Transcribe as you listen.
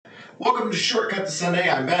Welcome to Shortcut to Sunday.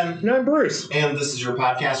 I'm Ben. And I'm Bruce. And this is your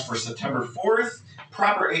podcast for September 4th,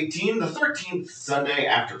 Proper 18, the 13th Sunday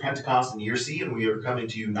after Pentecost in Year C. And we are coming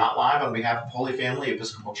to you not live on behalf of Holy Family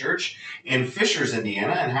Episcopal Church in Fishers,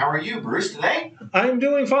 Indiana. And how are you, Bruce, today? I'm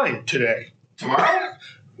doing fine today. Tomorrow?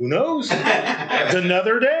 Who knows? It's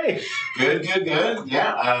another day. Good.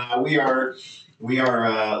 Yeah, we are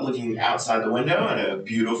looking outside the window at a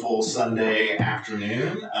beautiful Sunday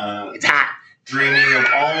afternoon. It's hot. Dreaming of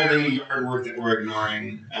all the yard work that we're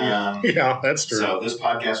ignoring. Yeah, that's true. So this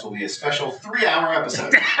podcast will be a special 3-hour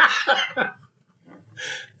episode.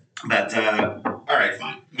 But, all right,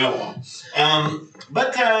 fine. Go on.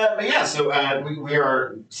 But yeah, so we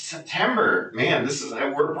are September. Man, this is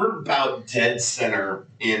we're about dead center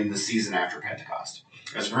in the season after Pentecost.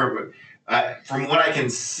 From what I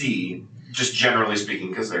can see, just generally speaking,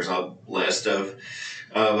 because there's a list of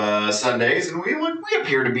Sundays, and we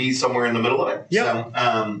appear to be somewhere in the middle of it. Yep.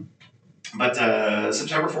 So, but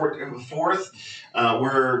September 4th,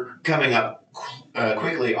 we're coming up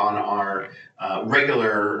quickly on our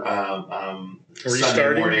regular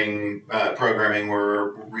Sunday morning programming.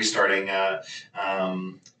 We're restarting. I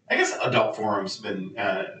guess Adult Forum's been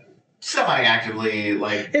semi-actively,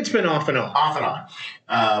 like, it's been off and on.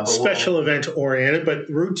 But special event oriented, but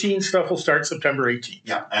routine stuff will start September 18th.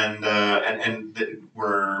 Yeah, and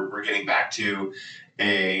we're getting back to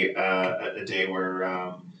a day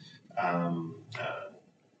where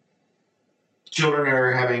children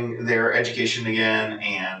are having their education again,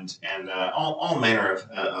 and all manner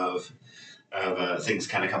of things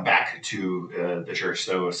kind of come back to the church.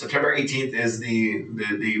 So September 18th is the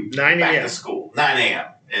 9 back a.m. to school. 9 a.m.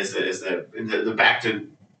 is the back to.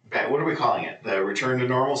 What are we calling it? The return to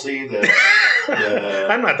normalcy?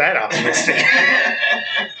 I'm not that optimistic.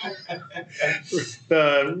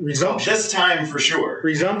 The resumption. This time for sure.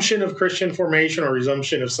 Resumption of Christian formation or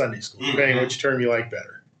resumption of Sunday school, depending on which term you like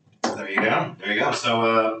better. There you go.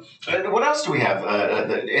 So what else do we have?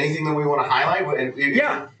 Anything that we want to highlight?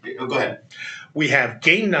 Yeah. Go ahead. We have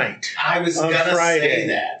game night. I was going to say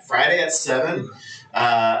that. Friday at 7,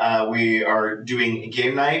 we are doing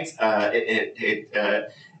game night.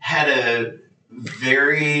 It had a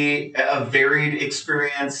varied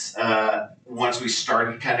experience once we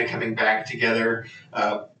started kind of coming back together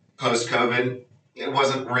post-COVID. It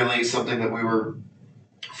wasn't really something that we were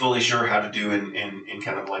fully sure how to do in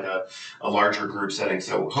kind of like a larger group setting.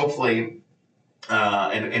 So hopefully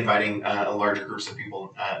inviting larger groups of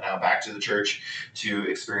people now back to the church to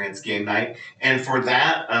experience game night. And for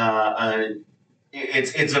that,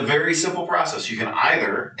 it's a very simple process. You can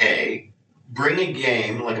either, bring a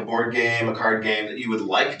game, like a board game, a card game that you would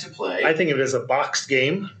like to play. I think of it as a boxed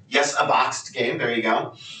game. Yes, a boxed game. There you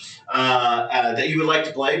go. That you would like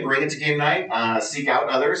to play. Bring it to game night. Seek out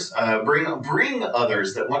others. Bring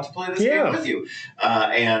others that want to play this game with you.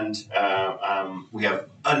 And we have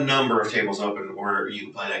a number of tables open where you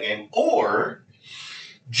can play that game. Or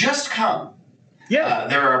just come. Yeah.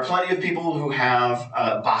 There are plenty of people who have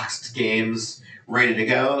boxed games ready to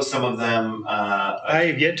go. Some of them... I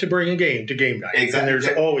have yet to bring a game to game night. Exactly. And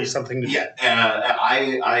there's always something to do. Yeah.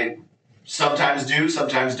 I sometimes do,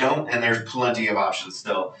 sometimes don't, and there's plenty of options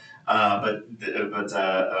still. But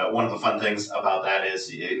one of the fun things about that is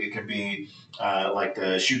it could be like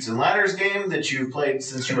the Chutes and Ladders game that you've played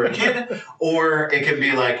since you were a kid, or it could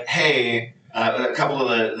be like, hey... a couple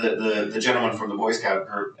of the gentlemen from the Boy Scout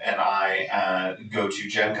group and I go to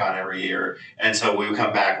Gen Con every year. And so we would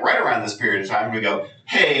come back right around this period of time and we go,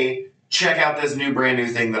 hey, check out this brand new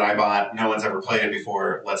thing that I bought. No one's ever played it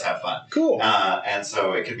before. Let's have fun. Cool. And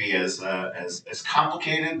so it could be as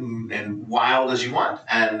complicated and wild as you want,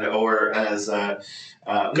 or as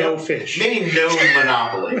Go fish. Maybe no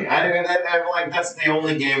Monopoly. I'm like, that's the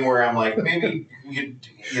only game where I'm like, maybe you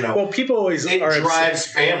know. Well, people always it are drives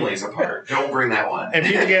upset. families apart. Don't bring that one. And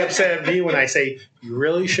people get upset at me when I say you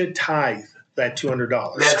really should tithe that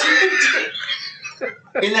 $200. That's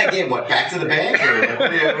in that game. What, Back to the Bank? Or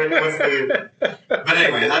what's the? But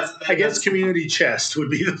anyway, that's I guess Community Chest would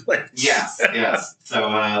be the place. Yes. So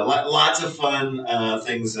lots of fun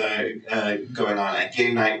things going on at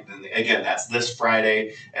game night. And again, that's this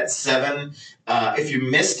Friday at 7. If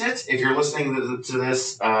you missed it, if you're listening to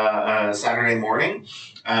this Saturday morning,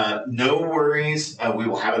 no worries. We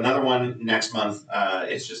will have another one next month.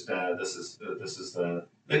 It's just this is the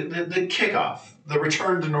kickoff, the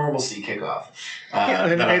return to normalcy kickoff.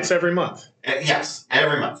 And it's every month. Yes,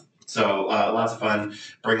 every month. So lots of fun.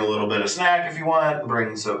 Bring a little bit of snack if you want.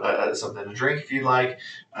 Bring something to drink if you'd like,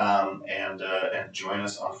 and join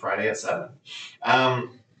us on Friday at 7.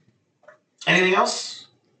 Anything else?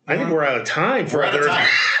 I think we're out of time. We're out of time.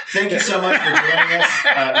 Thank you so much for joining us.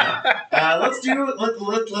 Let's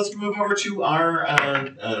move over to our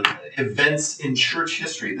events in church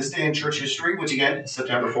history. This day in church history, which again is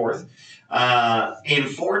September 4th. In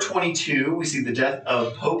 422, we see the death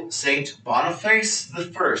of Pope Saint Boniface I,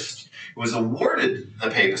 who was awarded the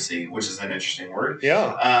papacy, which is an interesting word.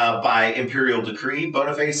 Yeah. By imperial decree.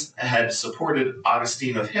 Boniface had supported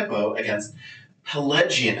Augustine of Hippo against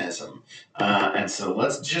Pelagianism. And so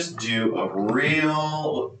let's just do a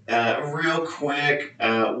real quick,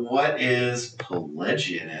 what is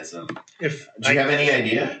Pelagianism? Do you have any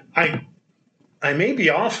idea? I may be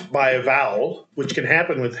off by a vowel, which can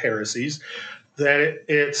happen with heresies, that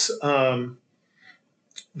it's the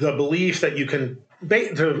belief that you can,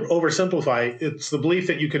 to oversimplify, it's the belief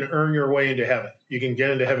that you can earn your way into heaven. You can get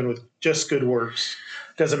into heaven with just good works.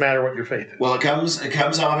 Doesn't matter what your faith is. Well, it becomes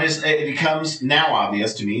now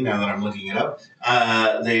obvious to me, now that I'm looking it up,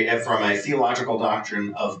 from a theological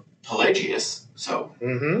doctrine of Pelagius, so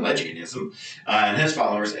Pelagianism, and his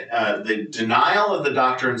followers, the denial of the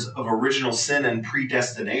doctrines of original sin and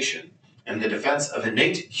predestination, and the defense of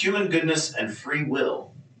innate human goodness and free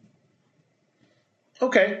will.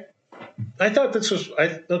 Okay. I thought this was,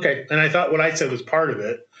 okay, and I thought what I said was part of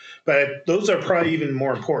it, but those are probably even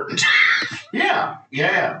more important. Yeah.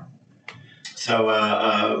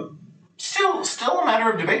 So, still a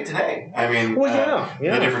matter of debate today. I mean,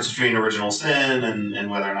 the difference between original sin and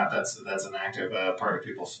whether or not that's an active part of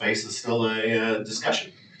people's faith is still a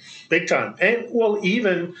discussion. Big time. And, well,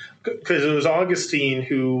 even because it was Augustine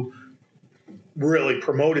who really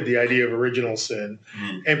promoted the idea of original sin,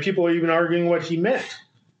 and people are even arguing what he meant.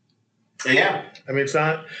 Yeah. I mean, it's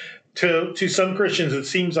not, to some Christians, it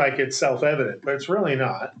seems like it's self-evident, but it's really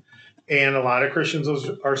not. And a lot of Christians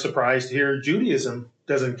are surprised to hear Judaism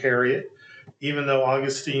doesn't carry it, even though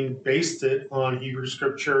Augustine based it on Hebrew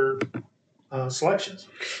scripture selections.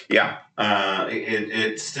 Yeah,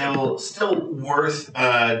 it's still worth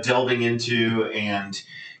delving into and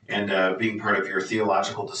being part of your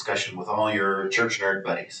theological discussion with all your church nerd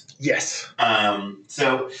buddies. Yes.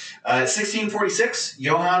 So, 1646,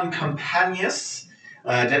 Johann Campanius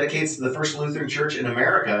dedicates the first Lutheran church in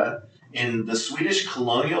America in the Swedish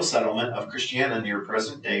colonial settlement of Christiana near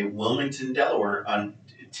present-day Wilmington, Delaware, on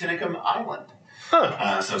Tinicum Island. So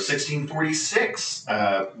 1646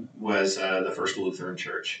 was the first Lutheran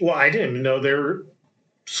church. Well, I didn't even know there were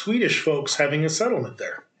Swedish folks having a settlement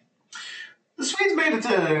there. The Swedes made it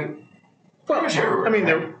to pretty much everywhere. I mean,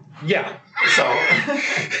 right? Yeah. So,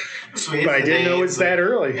 the Swedes, but I didn't know it's that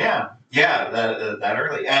early. Yeah, that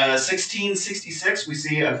early. 1666, we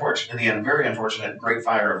see, unfortunately, the very unfortunate Great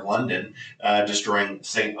Fire of London, destroying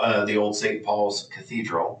the old St. Paul's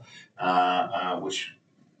Cathedral, which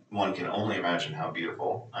one can only imagine how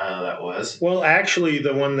beautiful that was. Well, actually,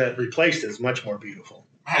 the one that replaced it is much more beautiful.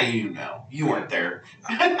 How do you know? You weren't there.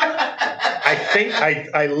 I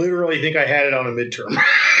literally think I had it on a midterm.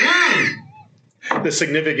 The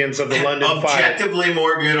significance of the London Fire. Objectively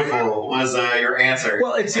more beautiful was your answer.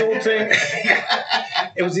 Well, it's the old thing.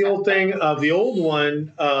 It was the old thing of the old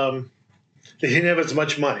one. They didn't have as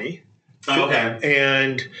much money. Okay.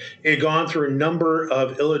 And it had gone through a number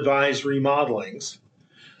of ill-advised remodelings.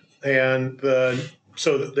 And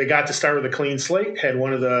so they got to start with a clean slate, had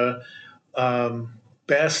one of the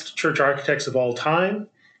best church architects of all time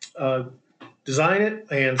design it.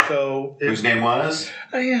 And so... Whose name was?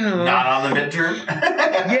 Not on the midterm?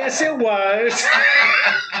 Yes, it was.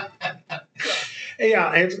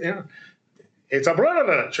 It's a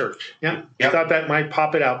blah church. Yeah. Yep. I thought that might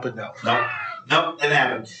pop it out, but no. No, it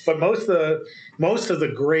happened. But most of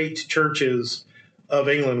the great churches of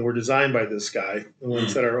England were designed by this guy, the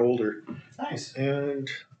ones that are older. Nice. And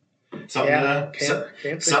something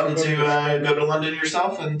to go to London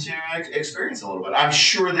yourself and to experience a little bit. I'm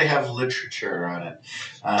sure they have literature on it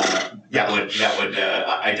that would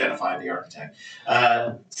identify the architect.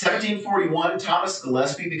 1741, Thomas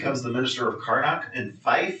Gillespie becomes the minister of Carnock in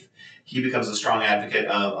Fife. He becomes a strong advocate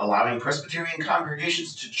of allowing Presbyterian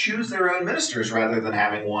congregations to choose their own ministers rather than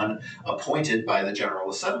having one appointed by the General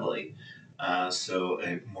Assembly. So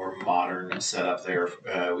a more modern setup there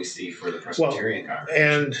we see for the Presbyterian congregation.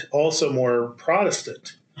 And also more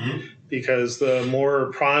Protestant, because the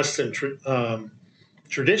more Protestant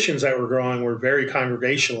traditions that were growing were very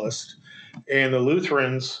Congregationalist. And the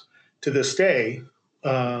Lutherans, to this day,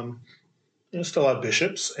 still have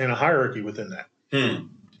bishops and a hierarchy within that.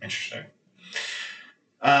 Interesting.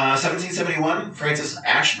 1771, Francis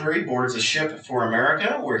Ashbury boards a ship for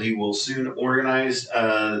America, where he will soon organize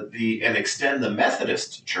and extend the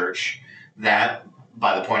Methodist Church that,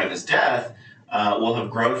 by the point of his death, will have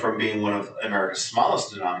grown from being one of America's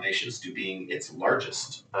smallest denominations to being its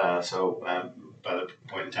largest. By the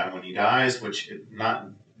point in time when he dies, which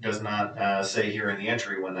does not say here in the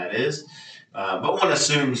entry when that is, but one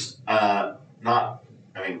assumes not.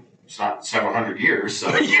 I mean, it's not several hundred years,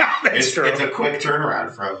 so Yeah, that's it's, true. it's a quick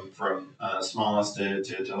turnaround from smallest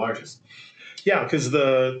to largest. Yeah, because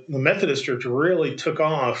the Methodist Church really took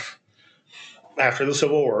off after the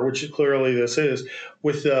Civil War, which clearly this is,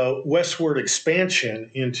 with the westward expansion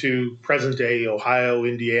into present day Ohio,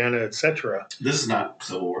 Indiana, etc. This is not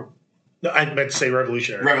Civil War. No, I meant to say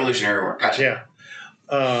Revolutionary. Revolutionary War. Gotcha.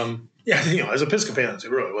 Yeah. Yeah, as Episcopalians,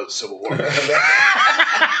 it really was a Civil War.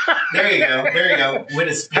 There you go. Way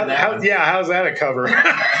to spin that one. How's that a cover?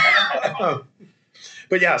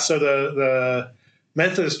 But yeah, so the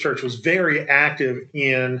Methodist Church was very active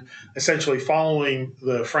in essentially following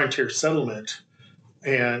the frontier settlement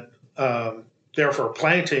and therefore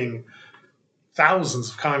planting thousands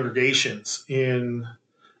of congregations in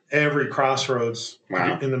every crossroads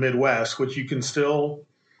Wow. in the Midwest, which you can still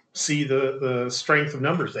see the strength of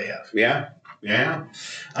numbers they have. Yeah.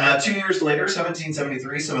 2 years later,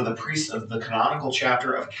 1773, some of the priests of the canonical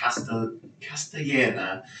chapter of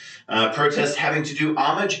Castellana protest having to do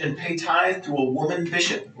homage and pay tithe to a woman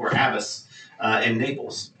bishop or abbess in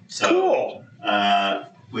Naples. So, Cool.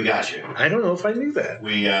 We got you. I don't know if I knew that.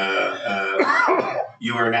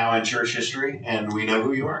 You are now in church history, and we know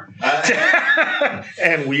who you are.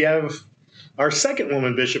 And we have our second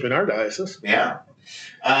woman bishop in our diocese. Yeah.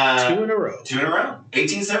 2 in a row. 2 in a row.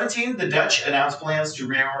 1817, the Dutch announced plans to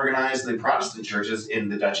reorganize the Protestant churches in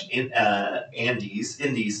the Dutch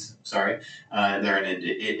Indies. Sorry, they're in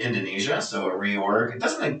Indonesia. So a reorg. It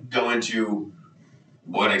doesn't go into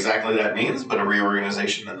what exactly that means, but a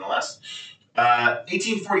reorganization nonetheless.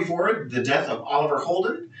 1844, the death of Oliver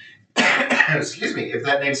Holden. Excuse me, if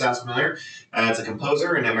that name sounds familiar. It's a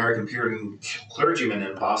composer and American Puritan clergyman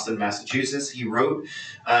in Boston, Massachusetts. He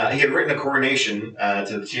had written a coronation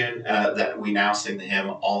to the tune that we now sing the hymn,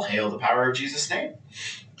 All Hail the Power of Jesus' Name.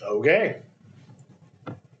 Okay.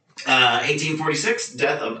 1846,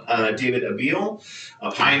 death of David Abiel,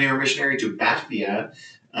 a pioneer missionary to Batavia.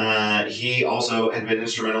 He also had been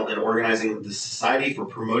instrumental in organizing the Society for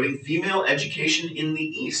Promoting Female Education in the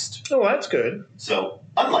East. Oh, that's good. So,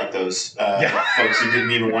 unlike those folks who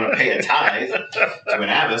didn't even want to pay a tithe to an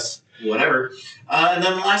abbess, whatever. And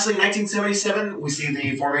then lastly, 1977, we see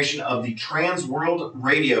the formation of the Trans World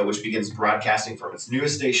Radio, which begins broadcasting from its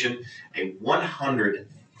newest station, a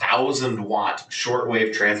 100,000 watt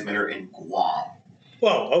shortwave transmitter in Guam.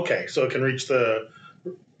 Well, okay, so it can reach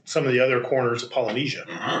some of the other corners of Polynesia.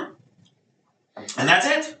 Mm-hmm. And that's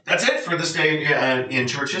it. That's it for this day in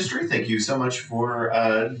church history. Thank you so much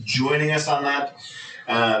for joining us on that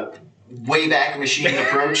way back machine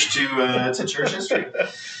approach to church history.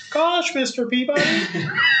 Gosh, Mr. Peabody.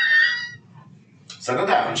 Settle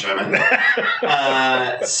down, Sherman.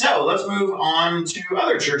 So let's move on to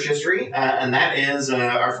other church history, and that is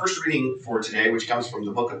our first reading for today, which comes from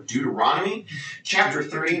the book of Deuteronomy, chapter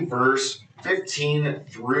 30, verse 15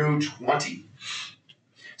 through 20.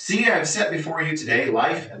 See, I have set before you today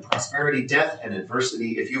life and prosperity, death and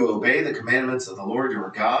adversity, if you obey the commandments of the Lord your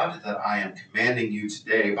God that I am commanding you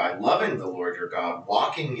today by loving the Lord your God,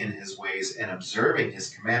 walking in his ways, and observing his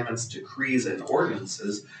commandments, decrees, and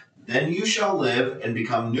ordinances, then you shall live and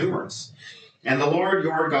become numerous. And the Lord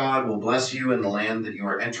your God will bless you in the land that you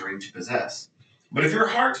are entering to possess. But if your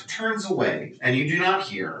heart turns away, and you do not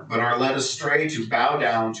hear, but are led astray to bow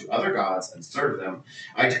down to other gods and serve them,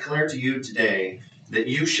 I declare to you today that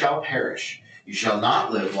you shall perish. You shall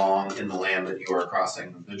not live long in the land that you are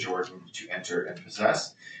crossing the Jordan to enter and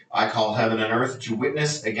possess. I call heaven and earth to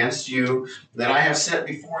witness against you that I have set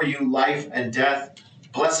before you life and death,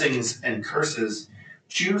 blessings and curses.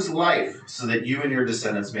 Choose life so that you and your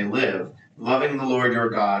descendants may live, loving the Lord your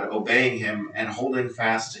God, obeying him, and holding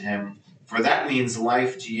fast to him. For that means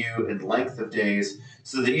life to you in length of days,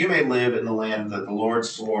 so that you may live in the land that the Lord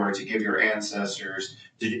swore to give your ancestors,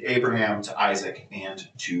 to Abraham, to Isaac, and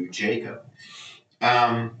to Jacob.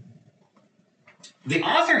 The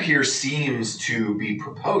author here seems to be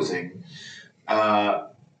proposing an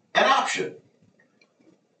option,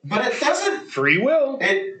 but it doesn't. Free will.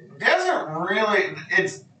 It doesn't really.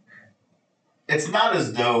 It's not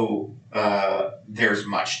as though there's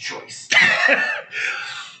much choice.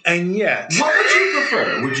 And yet. What would you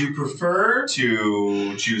prefer? Would you prefer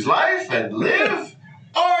to choose life and live,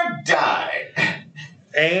 or die?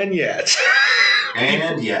 And yet.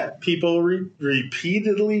 And yet. People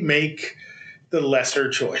repeatedly make the lesser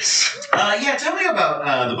choice. Yeah, tell me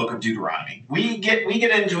about the Book of Deuteronomy. We get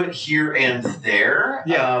into it here and there.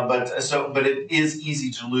 Yeah. But it is easy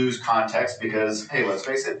to lose context because, hey, let's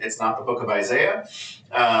face it, it's not the Book of Isaiah,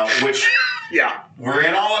 which Yeah. we're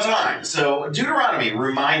in all the time. So Deuteronomy,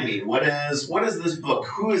 remind me, what is this book?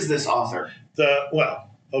 Who is this author?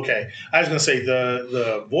 Okay. I was going to say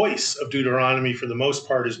the voice of Deuteronomy for the most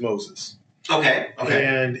part is Moses. Okay.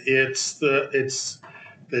 And it's the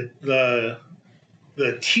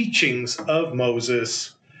teachings of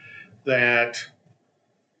Moses that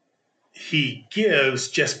he gives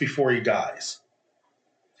just before he dies.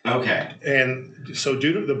 Okay. And so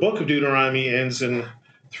the book of Deuteronomy ends in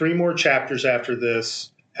 3 more chapters after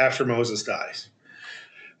this, after Moses dies.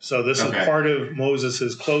 So this is part of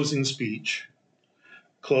Moses' closing speech,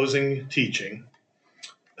 closing teaching.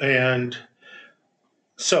 And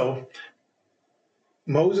so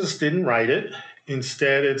Moses didn't write it.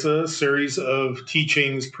 Instead, it's a series of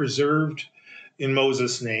teachings preserved in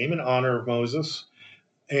Moses' name in honor of Moses.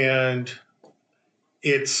 And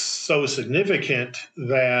it's so significant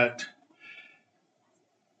that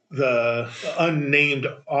the unnamed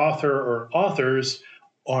author or authors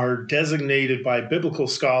are designated by biblical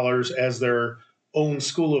scholars as their own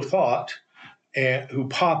school of thought, and who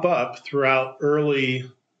pop up throughout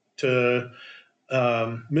early to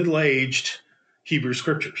middle-aged Hebrew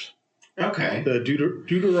scriptures. Okay. The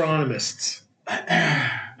Deuteronomists.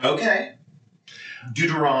 Okay.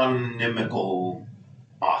 Deuteronomical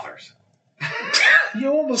authors.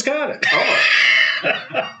 You almost got it. Oh.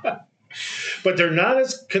 But they're not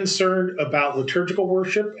as concerned about liturgical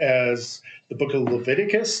worship as the book of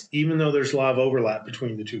Leviticus, even though there's a lot of overlap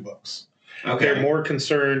between the 2 books. Okay. They're more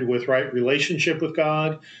concerned with right relationship with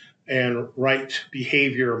God and right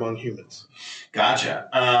behavior among humans. Gotcha.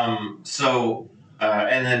 And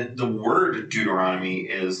then the word Deuteronomy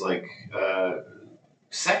is like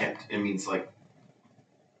second. It means like,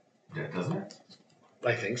 doesn't it?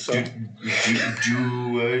 I think so.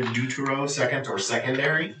 Deutero, second or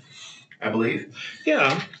secondary, I believe.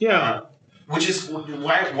 Yeah. Which is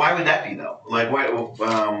why would that be though? Like why?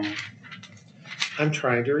 I'm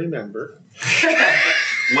trying to remember.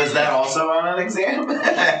 Was that also on an exam?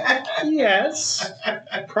 Yes,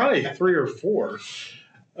 probably 3 or 4.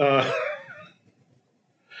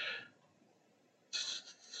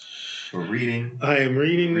 We're reading. I am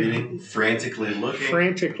reading, frantically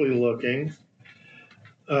looking.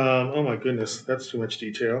 Oh my goodness, that's too much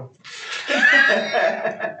detail.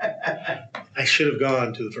 I should have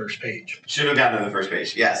gone to the first page. Should have gone to the first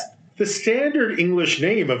page, yes. The standard English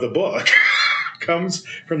name of the book comes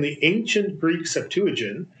from the ancient Greek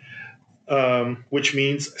Septuagint, which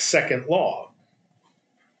means second law.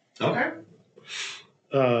 Okay.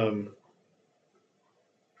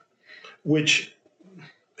 Which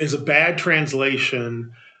is a bad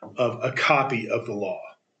translation of a copy of the law.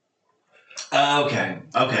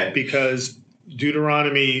 Okay. Because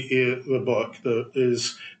Deuteronomy, the book,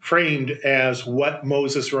 is framed as what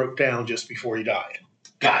Moses wrote down just before he died.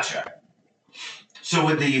 Gotcha. So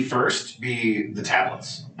would the first be the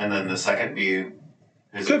tablets, and then the second be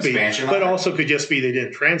his expansion? But also could just be they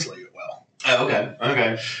didn't translate it well. Oh, okay.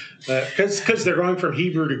 Because they're going from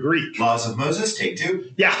Hebrew to Greek. Laws of Moses, take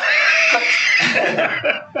 2. Yeah.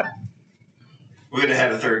 We would have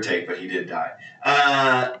had a third take, but he did die.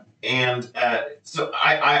 So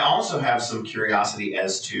I also have some curiosity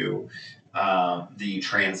as to the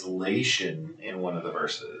translation in one of the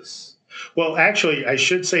verses. Well, actually, I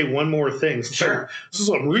should say one more thing. Sure. This is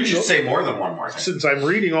what I'm reading. You should say more than one more thing. Since I'm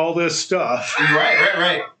reading all this stuff.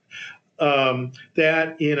 Right.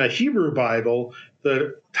 That in a Hebrew Bible,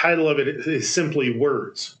 the title of it is simply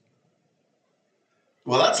Words.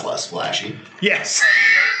 Well, that's less flashy. Yes.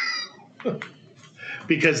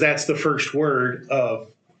 Because that's the first word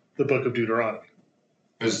of the book of Deuteronomy.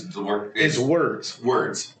 Is the word? It's words.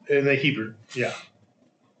 Words. In the Hebrew, yeah.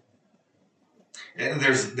 And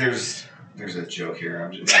there's a joke here.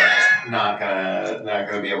 I'm just not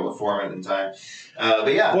gonna be able to form it in time.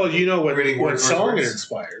 But yeah. Well, you know what song it words.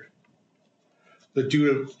 inspired? The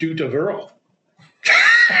Doot of Earl.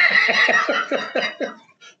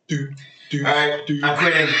 All right, I'm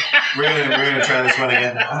quitting. We're gonna try this one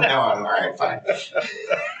again. Oh, no, all right, fine.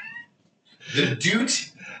 The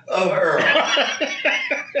Doot of Earl.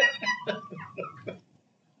 A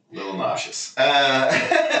little nauseous.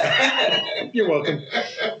 You're welcome.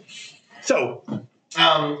 So,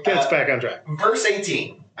 get us back on track. Verse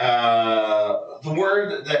 18. The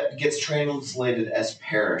word that gets translated as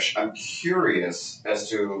perish. I'm curious as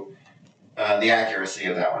to the accuracy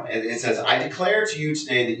of that one. It says, I declare to you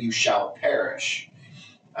today that you shall perish.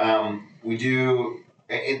 We do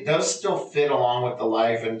it does still fit along with the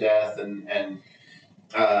life and death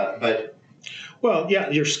but Well, yeah,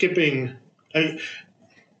 you're skipping.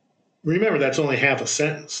 Remember, that's only half a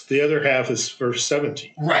sentence. The other half is verse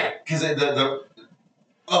 17. right, because I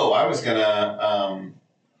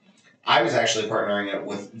was actually partnering it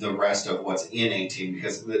with the rest of what's in 18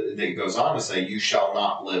 because it goes on to say, "You shall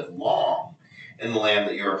not live long in the land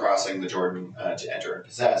that you are crossing the Jordan to enter and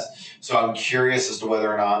possess." So I'm curious as to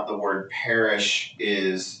whether or not the word "perish"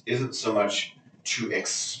 isn't so much to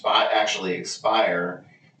expire,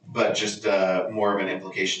 but just more of an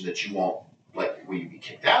implication that you won't, like, will you be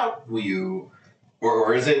kicked out? Will you,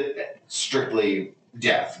 or is it strictly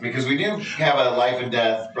death? Because we do have a life and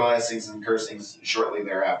death, blessings and cursings shortly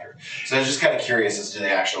thereafter. So I was just kind of curious as to the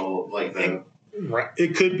actual, like the. Right.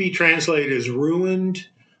 It could be translated as ruined,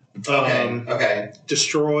 Okay.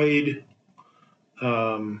 destroyed.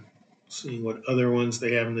 Seeing what other ones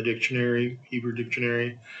they have in the dictionary, Hebrew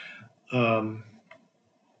dictionary.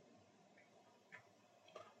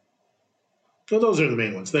 Well, those are the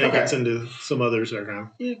main ones. Then it gets into some others that are kind of,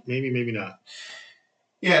 maybe, maybe not.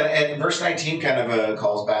 Yeah, and verse 19 kind of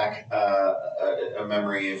calls back a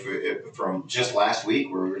memory from just last week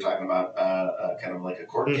where we were talking about kind of like a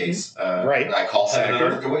court case. Right. I call heaven and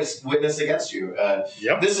earth to witness against you.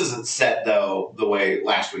 Yep. This isn't set, though, the way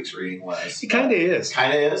last week's reading was. It kind of is.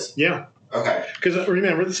 Kind of is? Yeah. Okay. Because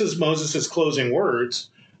remember, this is Moses' closing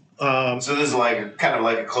words. So this is kind of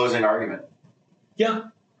like a closing argument.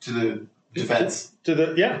 Yeah. To the defense.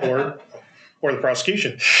 Or the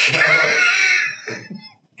prosecution.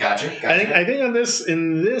 Gotcha. I think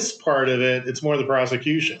in this part of it, it's more the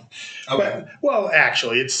prosecution. Okay. But,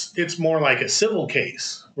 actually, it's more like a civil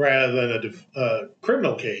case rather than a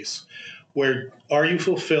criminal case. Where are you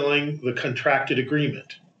fulfilling the contracted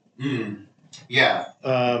agreement? Yeah.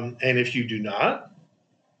 And if you do not,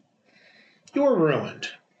 you're ruined.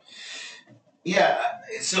 Yeah.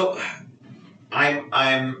 So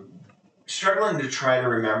I'm struggling to try to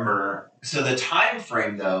remember. So the time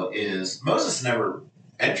frame, though, is Moses never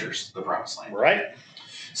enters the promised land. Right.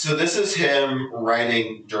 So this is him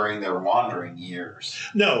writing during their wandering years.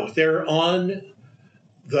 No, they're on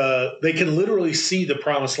they can literally see the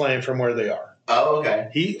promised land from where they are. Oh,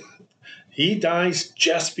 okay. He dies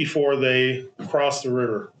just before they cross the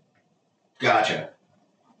river. Gotcha.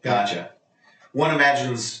 One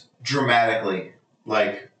imagines dramatically,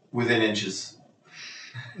 like within inches.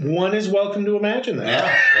 One is welcome to imagine that.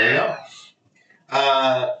 Yeah, there you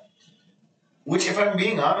go. Which, if I'm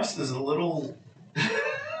being honest, is a little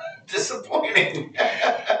disappointing.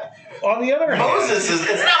 On the other hand,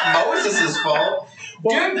 it's not Moses' fault.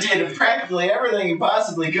 Dude did practically everything he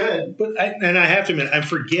possibly could. But I have to admit, I'm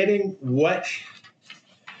forgetting what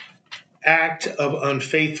act of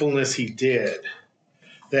unfaithfulness he did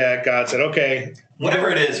that God said, okay,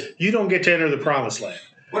 whatever it is, you don't get to enter the promised land.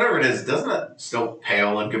 Whatever it is, doesn't it still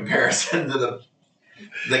pale in comparison to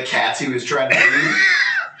the cats he was trying to lead?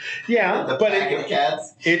 Yeah, the pack of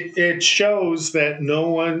cats. It shows that no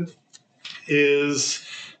one is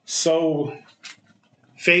so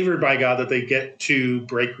favored by God that they get to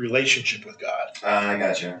break relationship with God. I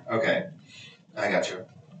got you. Okay, I got you.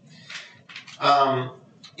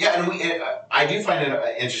 Yeah, and I do find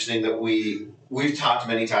it interesting that we've talked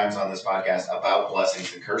many times on this podcast about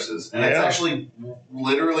blessings and curses, and it's actually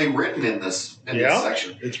literally written in this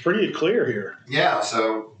section. It's pretty clear here. Yeah,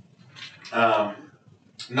 so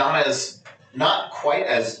not quite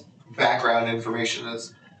as background information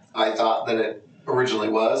as I thought that it originally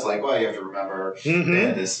was. Like, well, you have to remember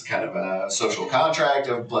this kind of a social contract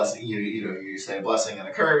of blessing. You say a blessing and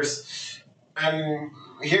a curse, and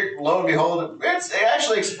here, lo and behold, it's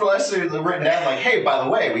actually explicitly written down. Like, hey, by the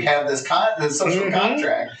way, we have this social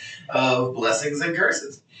contract of blessings and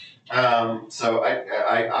curses. So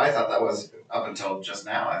I thought that was, up until just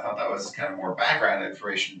now, I thought that was kind of more background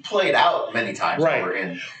information played out many times over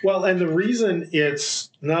in. Well, and the reason it's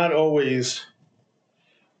not always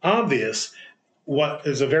obvious, what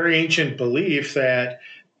is a very ancient belief that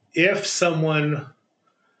if someone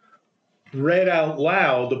read out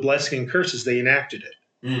loud the blessing and curses, they enacted it.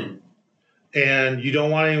 And you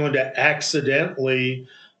don't want anyone to accidentally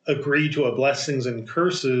agree to a blessings and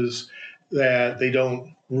curses that they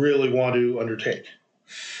don't really want to undertake.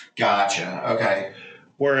 Gotcha. Okay.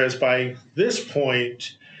 Whereas by this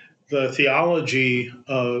point, the theology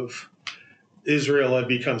of Israel had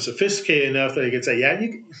become sophisticated enough that he could say, yeah,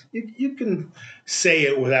 you can say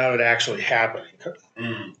it without it actually happening.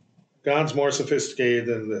 God's more sophisticated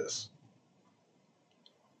than this.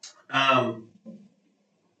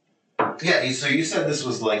 Yeah, so you said this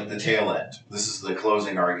was like the tail end. This is the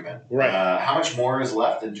closing argument. Right. How much more is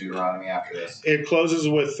left in Deuteronomy after this? It closes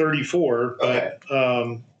with 34, but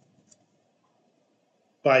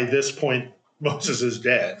by this point, Moses is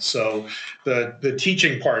dead. So the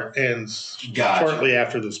teaching part ends shortly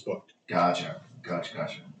after this book. Gotcha.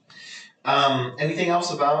 Anything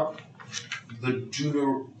else about the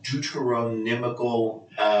Deuteronomical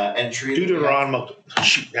entry? Deuteronomical.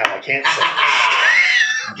 Shoot, now I can't say.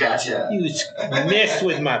 Gotcha. You messed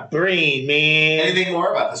with my brain, man. Anything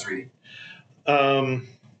more about this reading?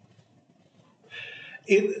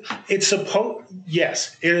 It's supposed.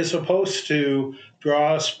 Yes, it is supposed to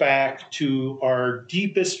draw us back to our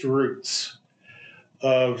deepest roots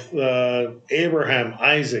of Abraham,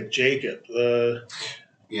 Isaac, Jacob.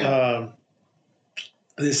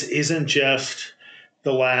 This isn't just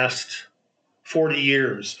the last 40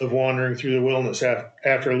 years of wandering through the wilderness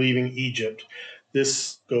after leaving Egypt.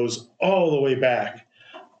 This goes all the way back.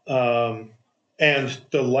 And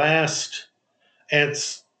the last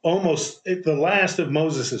of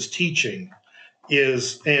Moses' teaching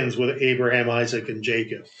ends with Abraham, Isaac, and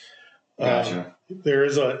Jacob. Gotcha. There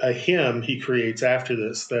is a hymn he creates after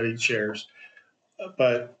this that he shares,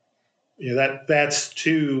 but that's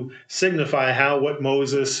to signify how what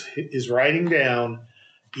Moses is writing down,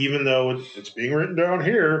 even though it's being written down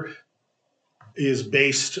here, is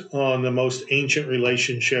based on the most ancient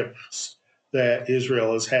relationships that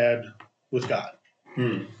Israel has had with God.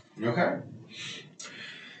 Okay.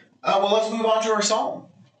 Well, let's move on to our psalm.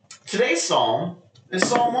 Today's psalm is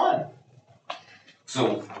Psalm 1.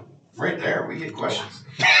 So, right there, we get questions.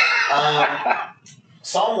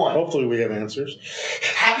 Psalm 1. Hopefully we have answers.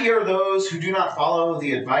 Happy are those who do not follow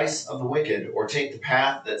the advice of the wicked, or take the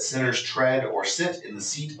path that sinners tread, or sit in the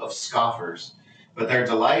seat of scoffers. But their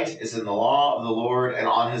delight is in the law of the Lord, and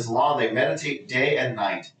on his law they meditate day and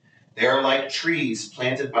night. They are like trees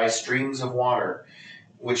planted by streams of water,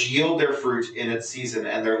 which yield their fruit in its season,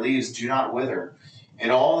 and their leaves do not wither.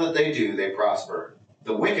 In all that they do, they prosper.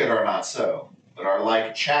 The wicked are not so, but are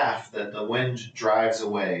like chaff that the wind drives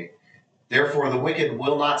away. Therefore the wicked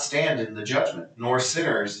will not stand in the judgment, nor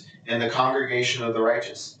sinners in the congregation of the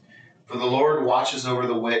righteous. For the Lord watches over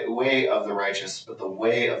the way of the righteous, but the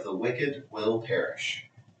way of the wicked will perish.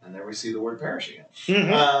 And there we see the word perish again.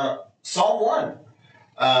 Mm-hmm. Psalm 1.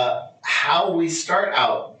 How we start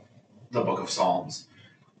out the book of Psalms.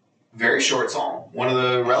 Very short psalm. One of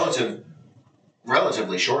the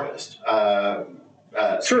relatively shortest.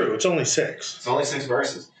 True, it's only 6. It's only 6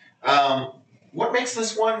 verses. What makes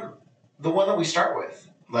this one the one that we start with?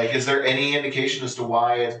 Like, is there any indication as to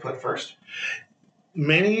why it's put first?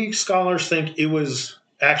 Many scholars think it was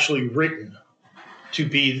actually written to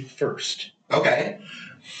be first. Okay.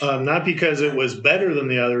 Not because it was better than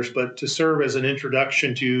the others, but to serve as an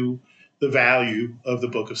introduction to the value of the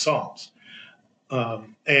book of Psalms.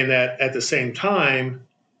 And that at the same time,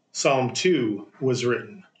 Psalm 2 was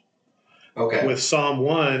written. Okay. With Psalm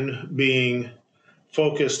 1 being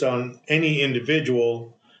focused on any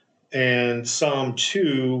individual, and Psalm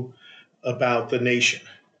 2 about the nation,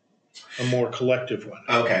 a more collective one.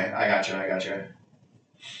 Okay, I gotcha.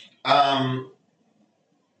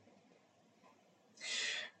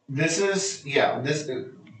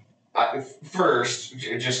 First,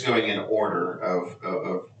 just going in order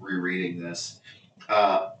of rereading this,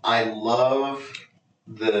 I love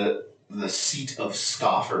the seat of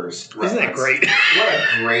scoffers reference. Isn't that great? What a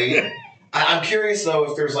great... I'm curious, though,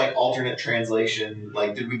 if there's, like, alternate translation.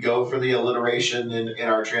 Like, did we go for the alliteration in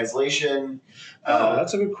our translation?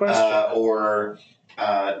 That's a good question.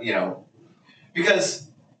 Because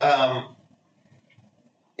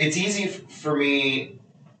it's easy for me,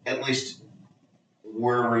 at least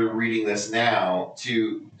where we're reading this now,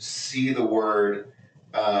 to see the word,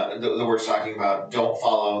 the word's talking about don't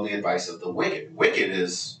follow the advice of the wicked. Wicked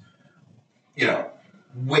is,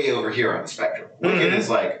 way over here on the spectrum. Wicked is,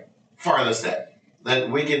 like, farthest end. That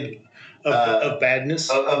wicked... Of badness?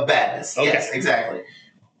 Of badness, okay. Yes, exactly.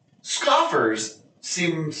 Scoffers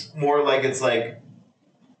seems more like it's like...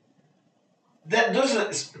 That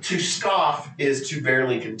doesn't... To scoff is to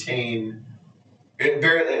barely contain...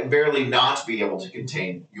 Barely not be able to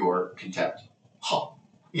contain your contempt. Huh.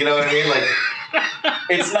 You know what I mean? Like,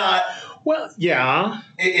 it's not... Well, yeah.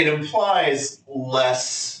 It implies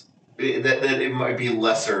less... That it might be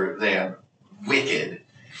lesser than wicked.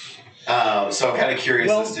 So I'm kind of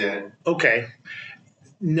curious as to... Okay.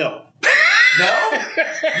 No. No?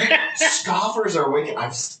 Scoffers are wicked. I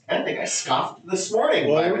think I scoffed this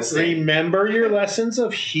morning by mistake. Remember your lessons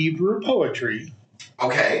of Hebrew poetry.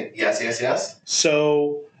 Okay. Yes.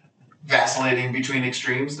 So vacillating between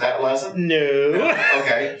extremes, that lesson? No.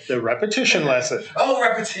 Okay. The repetition lesson. Oh,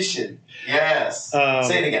 repetition. Yes.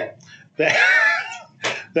 Say it again.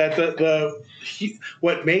 That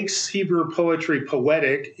what makes Hebrew poetry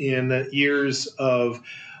poetic in the ears of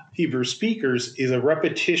Hebrew speakers is a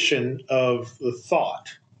repetition of the thought.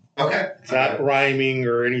 Okay. Not rhyming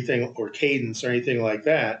or anything, or cadence or anything like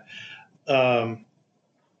that.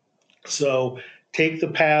 So take the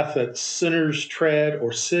path that sinners tread,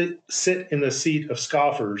 or sit in the seat of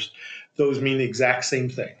scoffers. Those mean the exact same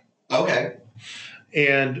thing. Okay.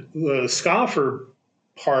 And the scoffer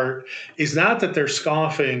part is not that they're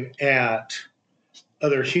scoffing at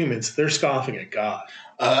other humans, they're scoffing at God.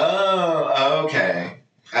 Oh, okay.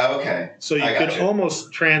 Okay. So you could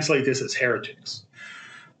almost translate this as heretics.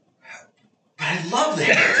 But I love the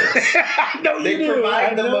heretics. They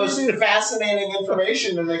provide the most fascinating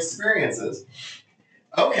information and experiences.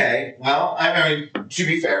 Okay, well, I mean, to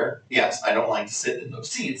be fair, yes, I don't like to sit in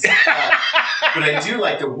those seats, but I do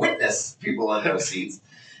like to witness people in those seats.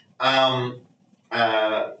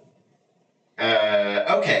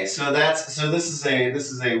 Okay, so this is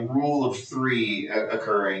a rule of three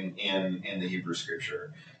occurring in the Hebrew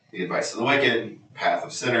Scripture: the advice of the wicked, path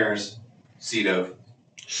of sinners, seat of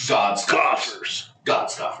God scoffers.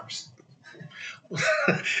 God scoffers.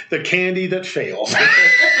 The candy that fails.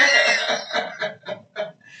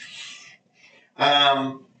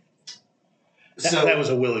 That was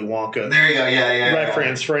a Willy Wonka. There you go. Yeah.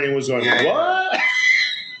 Reference for anyone who's going, what?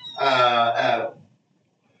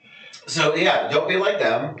 So yeah, don't be like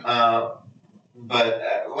them. But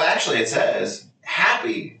actually, it says,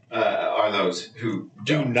 "Happy are those who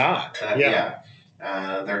do not." Their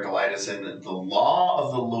delight is in the law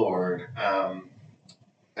of the Lord.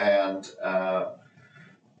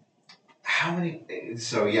 How many?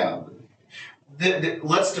 So yeah.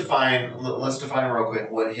 Let's define real quick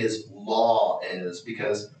what his law is,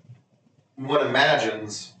 because one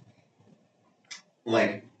imagines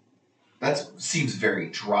like that seems very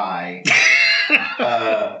dry.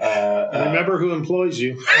 Remember who employs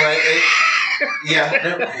you, right?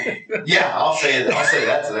 I'll say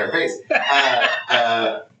that to their face.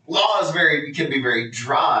 Law can be very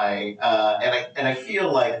dry, and I feel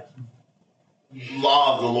like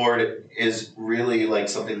law of the Lord is really like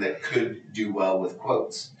something that could do well with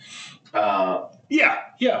quotes.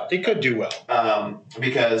 It could do well.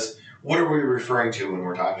 Because what are we referring to when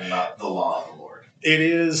we're talking about the law of the Lord? It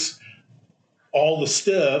is all the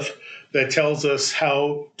stuff that tells us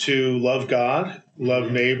how to love God, love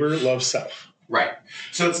neighbor, love self. Right.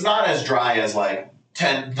 So it's not as dry as like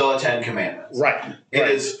the 10 Commandments. Right. It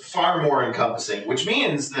is far more encompassing, which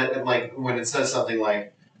means that like when it says something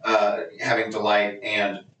like having delight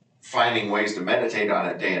and finding ways to meditate on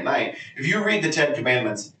it day and night, if you read the 10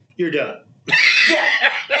 Commandments, you're done. Yeah,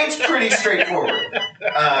 it's pretty straightforward.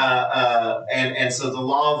 And so the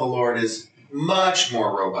law of the Lord is much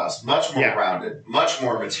more robust, much more rounded, much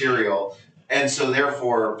more material, and so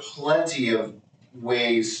therefore plenty of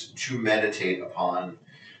ways to meditate upon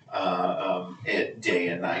it day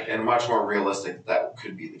and night, and much more realistic that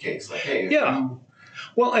could be the case. Like, hey,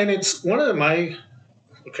 well, and it's one of my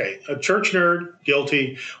a church nerd,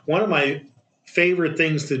 guilty. One of my favorite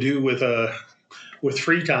things to do with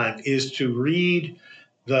free time is to read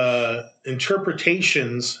the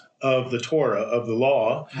interpretations of the Torah, of the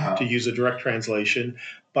law, to use a direct translation,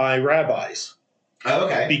 by rabbis.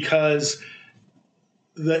 Okay. Because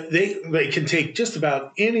they can take just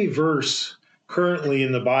about any verse currently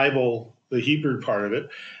in the Bible, the Hebrew part of it,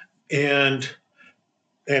 and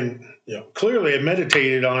clearly have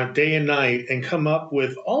meditated on it day and night and come up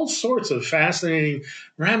with all sorts of fascinating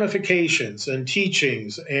ramifications and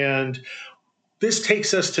teachings. And this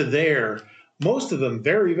takes us to there. Most of them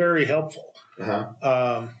very, very helpful.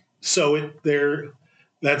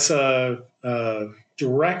 That's a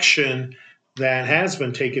direction that has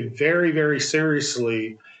been taken very, very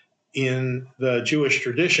seriously in the Jewish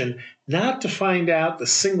tradition, not to find out the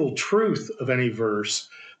single truth of any verse,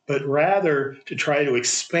 but rather to try to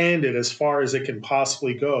expand it as far as it can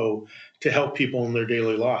possibly go to help people in their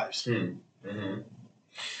daily lives. Mm-hmm.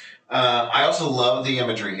 I also love the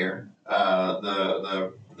imagery here.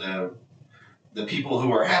 The people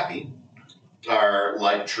who are happy are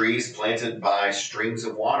like trees planted by streams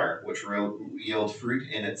of water, which will yield fruit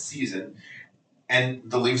in its season, and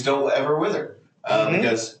the leaves don't ever wither.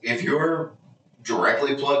 Because if you're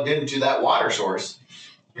directly plugged into that water source,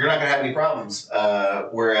 you're not going to have any problems.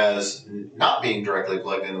 Whereas not being directly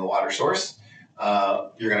plugged into the water source,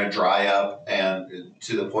 you're going to dry up, and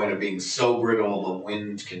to the point of being so brittle the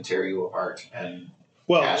wind can tear you apart and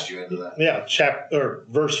cast you into that. Yeah,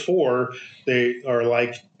 verse 4, they are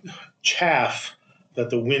like chaff that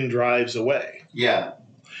the wind drives away. Yeah.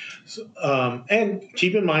 And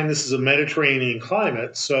keep in mind, this is a Mediterranean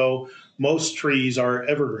climate, so most trees are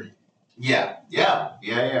evergreen. Yeah.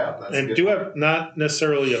 That's And do have not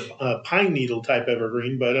necessarily a pine needle type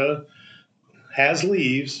evergreen, but has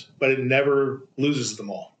leaves, but it never loses them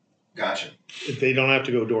all. Gotcha. They don't have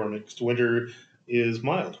to go dormant because winter is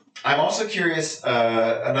mild. I'm also curious,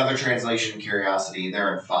 another translation curiosity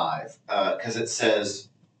there in 5, because it says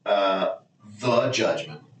the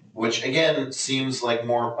judgment, which again seems like a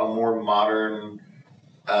more modern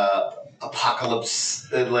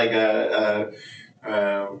apocalypse, like a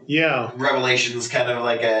Revelations kind of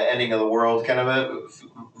like a ending of the world kind of a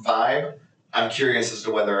vibe. I'm curious as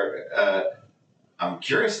to whether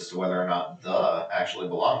or not the actually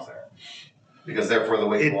belongs there, because therefore the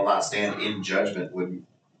wicked will not stand in judgment would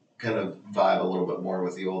kind of vibe a little bit more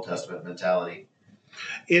with the Old Testament mentality.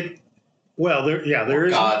 There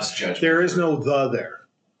is God's judgment. There is no the there.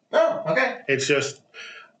 Oh, okay. It's just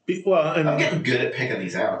I'm getting good at picking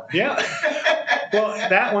these out. Yeah. Well,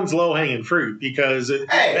 that one's low hanging fruit because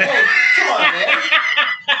hey, come on, man.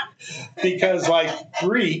 Because like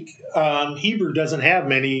Greek, Hebrew doesn't have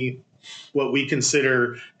many what we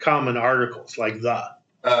consider common articles like the.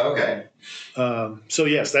 Okay. So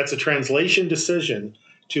yes, that's a translation decision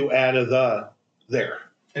to add a the there.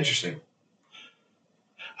 Interesting.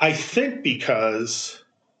 I think because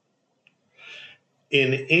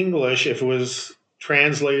in English, if it was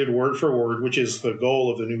translated word for word, which is the goal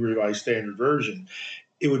of the New Revised Standard Version,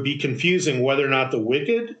 it would be confusing whether or not the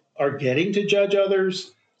wicked are getting to judge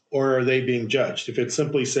others or are they being judged. If it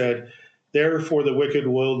simply said, therefore the wicked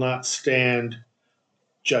will not stand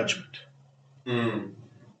judgment.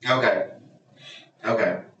 Okay.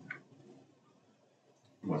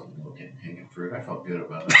 Wasn't looking hanging fruit. I felt good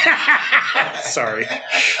about that. Sorry.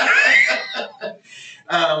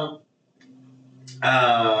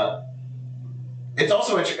 It's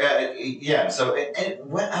also So, and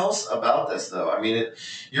what else about this though? I mean,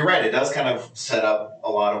 you're right. It does kind of set up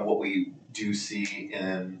a lot of what we do see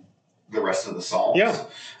in the rest of the Psalms. Yeah.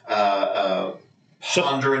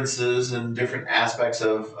 Ponderances and different aspects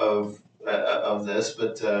of this,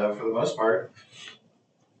 but for the most part,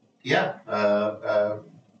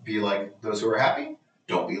 be like those who are happy.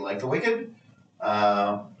 Don't be like the wicked.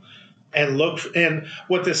 And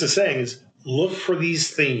what this is saying is, look for these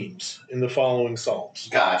themes in the following Psalms.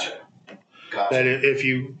 Gotcha. That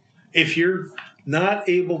if you're not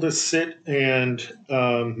able to sit and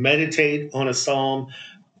meditate on a Psalm,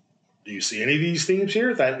 do you see any of these themes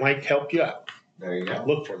here? That might help you out. There you go.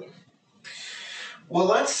 Look for them. Well,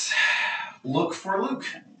 let's look for Luke.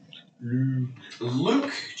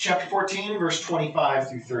 Luke chapter 14, verse 25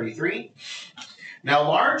 through 33. Now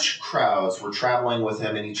large crowds were traveling with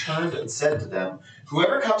him, and he turned and said to them,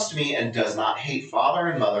 whoever comes to me and does not hate father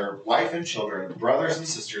and mother, wife and children, brothers and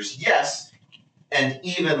sisters, yes, and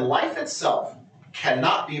even life itself,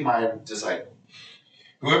 cannot be my disciple.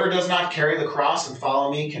 Whoever does not carry the cross and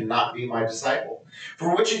follow me cannot be my disciple.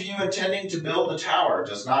 For which of you intending to build a tower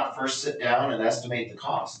does not first sit down and estimate the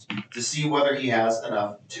cost, to see whether he has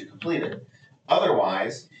enough to complete it?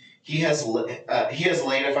 Otherwise, he has laid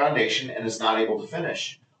a foundation and is not able to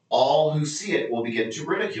finish. All who see it will begin to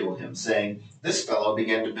ridicule him, saying, this fellow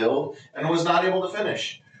began to build and was not able to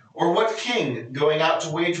finish. Or what king, going out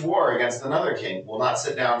to wage war against another king, will not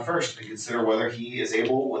sit down first and consider whether he is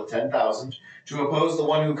able with 10,000 to oppose the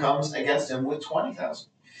one who comes against him with 20,000?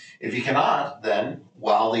 If he cannot, then,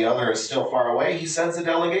 while the other is still far away, he sends a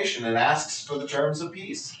delegation and asks for the terms of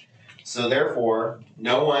peace. So therefore,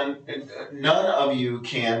 none of you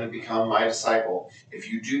can become my disciple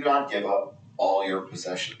if you do not give up all your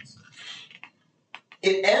possessions.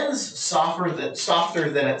 It ends softer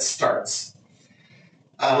than it starts.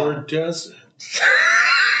 Or does it?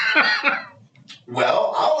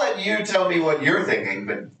 Well, I'll let you tell me what you're thinking,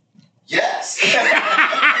 but yes.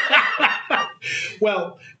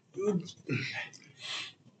 Well,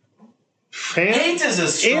 hate is a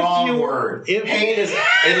strong word. Hate is,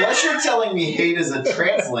 unless you're telling me hate is a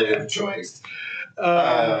translative choice,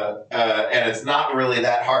 and it's not really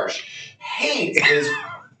that harsh. Hate is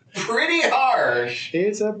pretty harsh.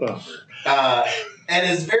 It's a bummer. And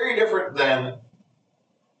is very different than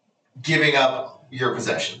giving up your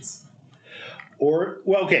possessions.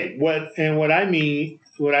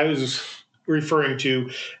 What I was referring to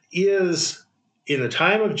is, in the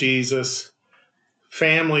time of Jesus,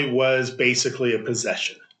 family was basically a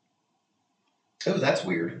possession. Oh, that's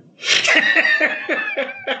weird.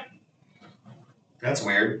 That's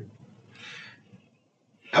weird.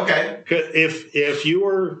 Okay. If you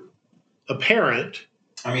were a parent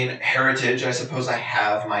I mean, heritage. I suppose I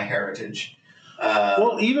have my heritage.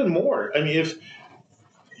 Well, even more. I mean, if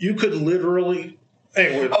you could literally,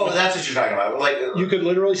 anyway, That's what you're talking about. Like you could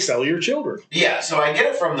literally sell your children. Yeah, so I get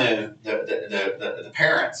it from the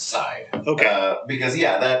parents' side. Okay. Because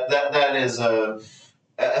that is a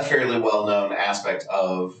fairly well known aspect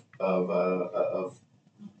of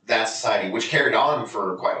that society, which carried on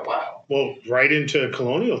for quite a while. Well, right into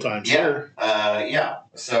colonial times. Yeah. Sure.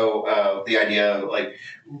 So the idea of like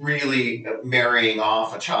really marrying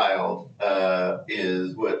off a child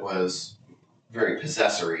is what was very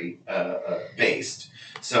possessory based.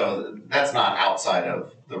 So that's not outside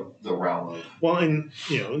of the realm of. Well, in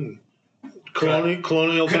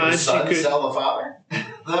colonial Could the times, son you could sell the father?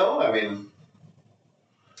 Though I mean,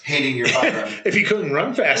 hating your father. if he couldn't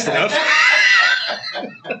run fast enough. I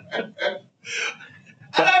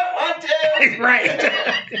don't want to. Right.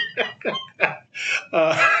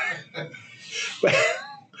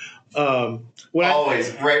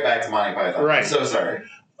 Always right back to Monty Python. Right. I'm so sorry.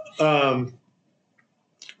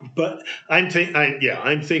 But I'm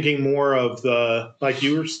thinking more of the, like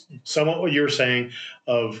you were somewhat what you were saying,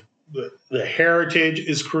 of the heritage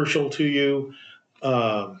is crucial to you,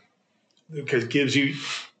 because it gives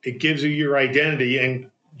you your identity, and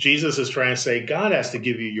Jesus is trying to say God has to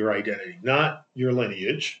give you your identity, not your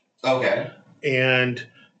lineage. Okay. And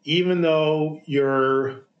even though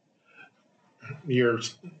your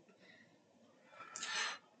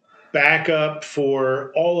backup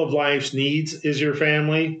for all of life's needs is your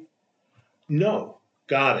family, no,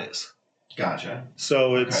 God is. Gotcha.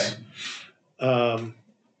 So it's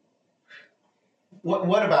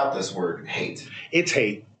what about this word hate? it's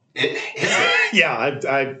hate. It is it. Yeah,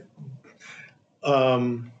 it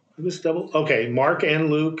was double. Okay, Mark and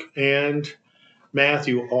Luke and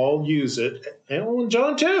Matthew all use it, and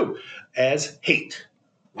John too, as hate.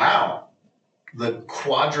 Wow. The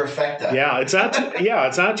quadrifecta. Yeah, it's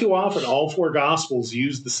not too often all four gospels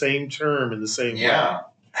use the same term in the same way. Yeah.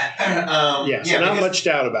 Not much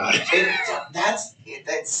doubt about it. That's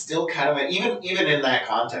still kind of even in that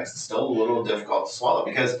context, it's still a little difficult to swallow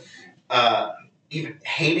because even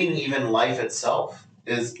hating even life itself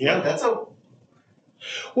is that's part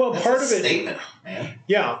of it statement, man.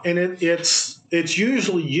 Yeah, and it's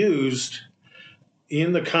usually used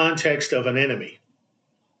in the context of an enemy.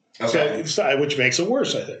 Okay. So, which makes it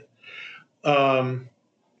worse, I think.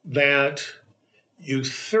 That you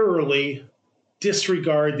thoroughly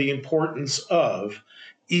disregard the importance of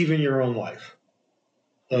even your own life.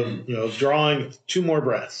 Of drawing 2 more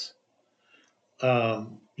breaths.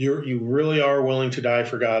 You really are willing to die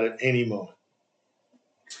for God at any moment.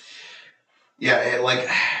 Yeah,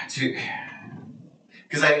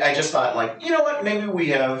 because I just thought, like, you know what? Maybe we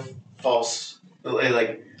have false,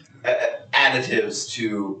 like, additives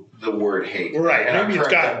to the word hate. Right. And maybe it's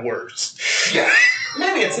gotten worse. Yeah.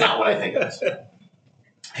 Maybe it's not what I think it is.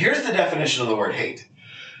 Here's the definition of the word hate.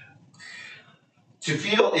 To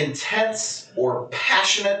feel intense or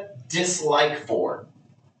passionate dislike for.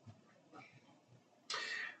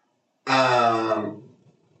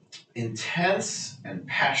 Intense and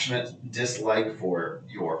passionate dislike for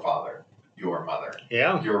your father, your mother,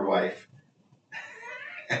 your wife,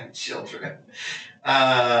 and children,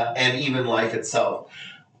 and even life itself.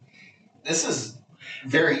 This is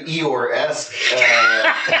very Eeyore-esque.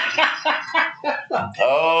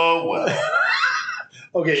 Oh, well.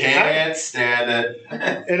 Okay. Can't stand it.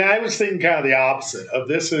 And I was thinking kind of the opposite of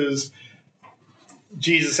this is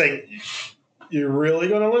Jesus saying, you're really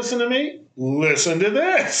going to listen to me? Listen to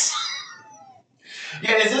this.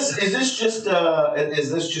 Yeah, is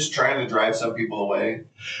this just trying to drive some people away?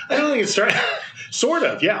 I don't think it's trying. Sort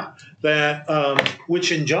of, yeah. That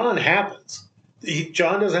which in John happens.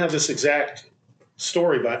 John doesn't have this exact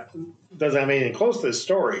story, but doesn't have anything close to this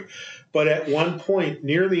story. But at one point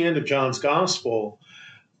near the end of John's gospel,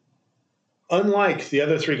 unlike the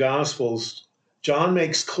other 3 gospels, John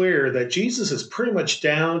makes clear that Jesus is pretty much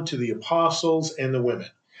down to the apostles and the women.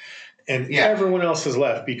 And everyone else has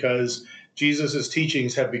left because Jesus'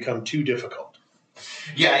 teachings have become too difficult.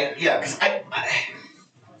 Yeah, because I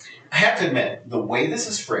have to admit, the way this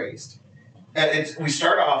is phrased, we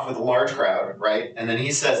start off with a large crowd, right? And then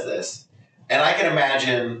he says this. And I can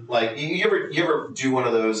imagine, like, you ever do one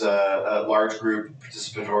of those large group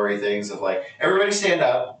participatory things of, like, everybody stand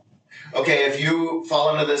up. Okay, if you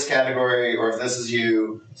fall into this category or if this is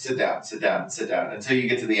you, sit down until you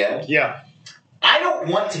get to the end. Yeah. I don't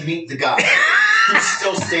want to meet the guy who's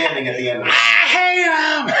still standing at the end of it.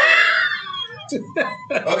 I hate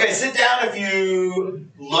him! Okay, sit down if you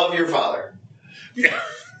love your father,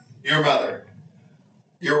 your mother,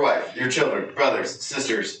 your wife, your children, brothers,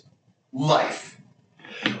 sisters, life.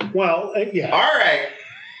 Well, yeah. All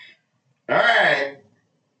right.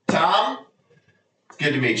 Tom, it's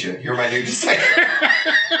good to meet you. You're my new disciple.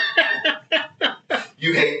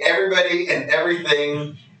 You hate everybody and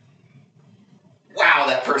everything. Wow,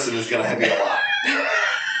 that person is going to be a lot.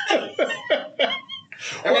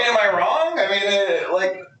 I mean, am I wrong? I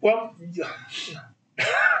mean, Well,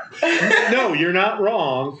 no, you're not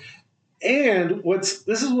wrong. And this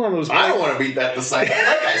is one of those. I don't want to beat that disciple.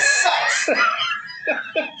 That guy sucks.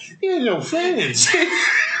 He has no friends.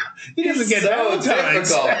 He doesn't get so Valentine's.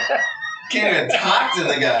 difficult. Can't even talk to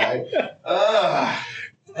the guy.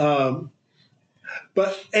 Ugh.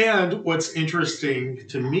 And what's interesting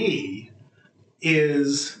to me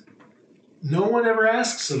is no one ever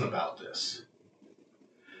asks him about this.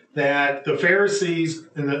 That the Pharisees,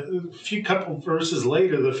 in a few couple verses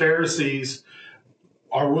later, the Pharisees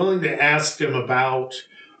are willing to ask him about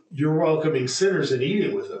you're welcoming sinners and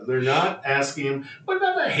eating with them. They're not asking him, what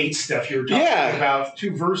about that hate stuff you were talking about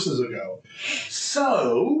 2 verses ago?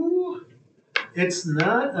 So it's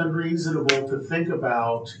not unreasonable to think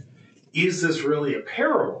about, is this really a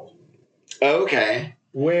parable? Okay.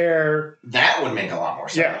 Where that would make a lot more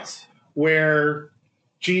sense. Where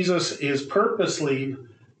Jesus is purposely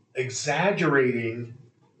exaggerating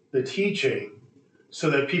the teaching so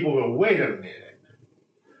that people go, wait a minute.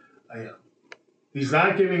 He's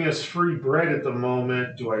not giving us free bread at the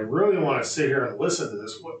moment. Do I really want to sit here and listen to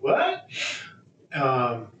this? What?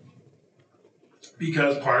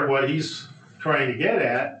 Because part of what he's trying to get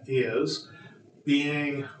at is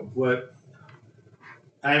being what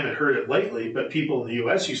I haven't heard it lately, but people in the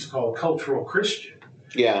U.S. used to call a cultural Christian.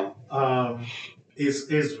 Yeah.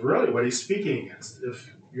 Is really what he's speaking against.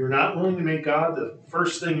 If you're not willing to make God the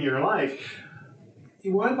first thing in your life,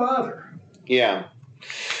 why bother? Yeah.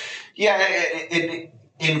 Yeah,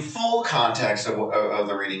 in full context of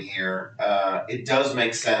the reading here, it does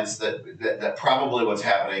make sense that probably what's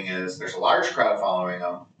happening is there's a large crowd following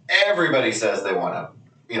them. Everybody says they want to,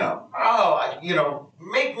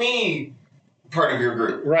 make me part of your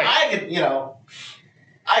group. Right.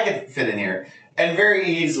 I could fit in here. And very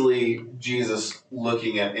easily, Jesus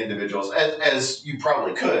looking at individuals, as you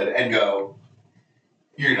probably could, and go,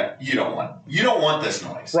 you don't want this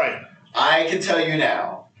noise. Right. I can tell you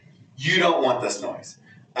now, you don't want this noise.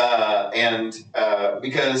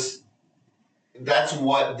 Because that's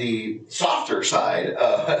what the softer side,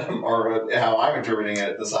 or how I'm interpreting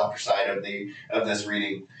it, the softer side of this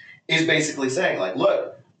reading, is basically saying, like,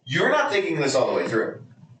 look, you're not thinking this all the way through.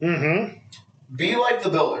 Mm-hmm. Be like the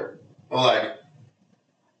builder. Like,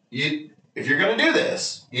 if you're going to do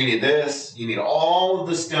this, you need all of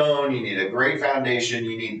the stone, you need a great foundation,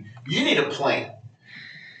 you need a plan.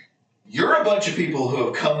 You're a bunch of people who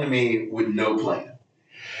have come to me with no plan.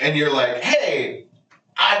 And you're like, hey,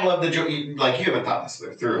 I'd love to join. Like, you haven't thought this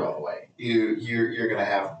through all the way. You're gonna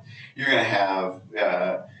have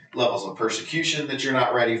levels of persecution that you're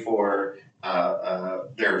not ready for.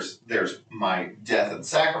 There's my death and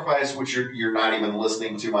sacrifice, which you're not even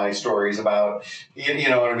listening to my stories about. You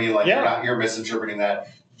know what I mean? Like, you're misinterpreting that.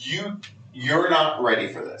 You're not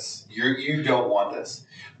ready for this. You don't want this,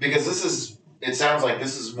 because this is. It sounds like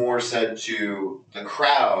this is more said to the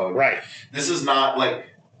crowd. Right. This is not like.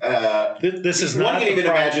 This is not. One can even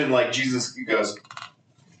imagine, like, Jesus goes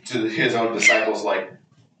to his own disciples, like,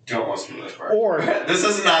 don't listen to this part. Or this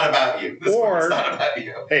is not about you. This part's not about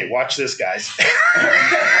you. Hey, watch this, guys.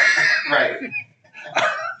 Right.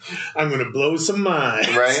 I'm going to blow some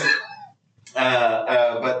minds. Right.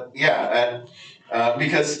 But yeah,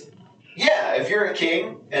 because if you're a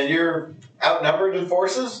king and you're outnumbered in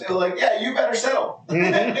forces, you're like, yeah, you better settle.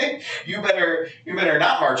 Mm-hmm. you better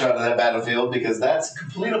not march onto that battlefield, because that's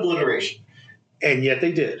complete obliteration. And yet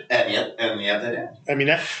they did. And yet they did. I mean,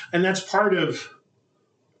 that's part of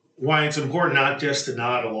why it's important not just to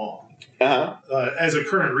nod along. As a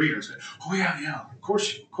current reader, say, oh yeah, of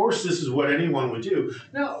course, this is what anyone would do.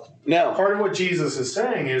 No. Part of what Jesus is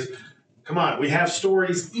saying is, come on, we have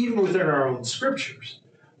stories even within our own scriptures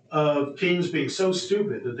of kings being so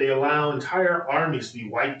stupid that they allow entire armies to be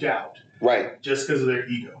wiped out. Right. Just because of their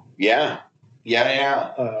ego. Yeah.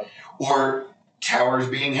 Or towers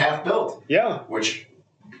being half built. Yeah. Which,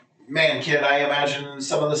 man, kid, I imagine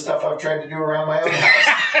some of the stuff I've tried to do around my own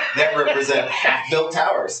house that represent half-built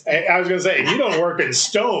towers. I was going to say, you don't work in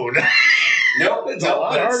stone. Nope, but it's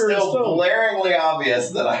still blaringly obvious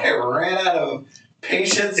that I ran out of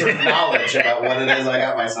patience or knowledge about what it is I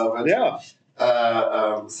got myself into. Yeah.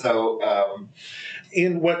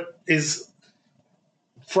 And what is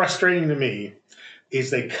frustrating to me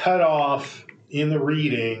is they cut off in the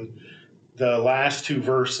reading the last 2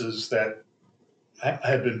 verses that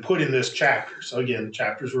had been put in this chapter. So again,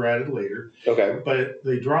 chapters were added later. Okay. But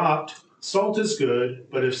they dropped, salt is good,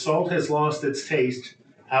 but if salt has lost its taste,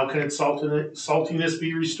 how can its saltiness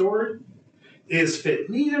be restored? It is fit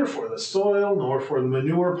neither for the soil nor for the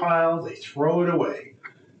manure pile. They throw it away.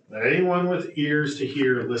 Let anyone with ears to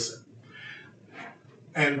hear listen.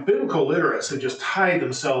 And biblical literates have just tied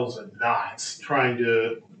themselves in knots trying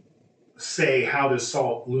to say how does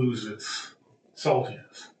salt lose its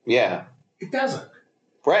saltiness. Yeah. It doesn't.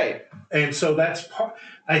 Right. And so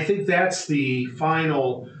I think that's the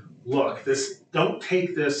final look. Don't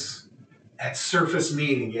take this at surface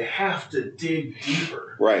meaning. You have to dig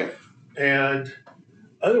deeper. Right. And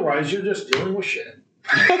otherwise you're just dealing with shit.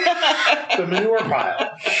 The manure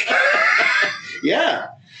pile. Yeah.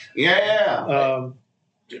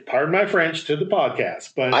 Pardon my French to the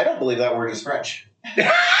podcast, but I don't believe that word is French.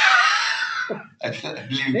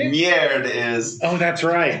 Lumière is. oh, that's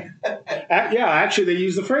right. Yeah, actually, they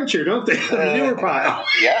use the French here, don't they? The manure pile.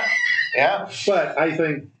 Yeah. But I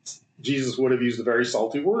think Jesus would have used a very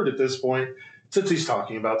salty word at this point, since he's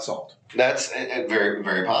talking about salt. That's very,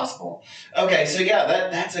 very possible. Okay, so yeah,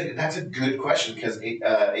 that's a good question because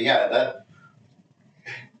that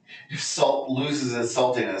if salt loses its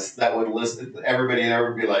saltiness, that would everybody there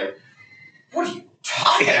would be like, "What are you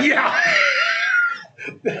talking about?"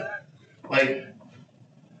 Yeah.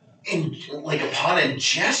 like upon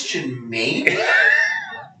ingestion, maybe.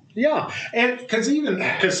 Yeah, and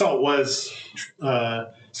because salt was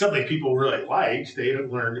something people really liked, they had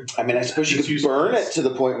learned. I mean, I suppose you could burn it to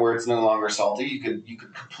the point where it's no longer salty. You could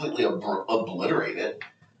completely obliterate it.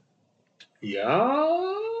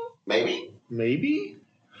 Yeah, Maybe.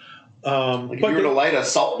 Like if you were to light a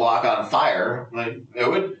salt block on fire, Like it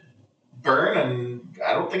would burn, and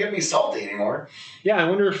I don't think it'd be salty anymore. yeah, I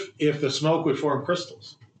wonder if the smoke would form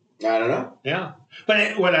crystals. I don't know. Yeah,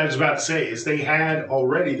 but what I was about to say is they had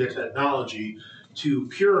already the technology to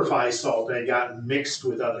purify salt that had gotten mixed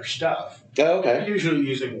with other stuff. Oh, okay. Usually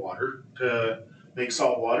using water to make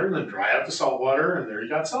salt water and then dry out the salt water, and there you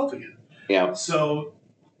got salt again. Yeah. So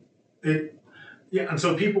and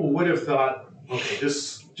so people would have thought, okay,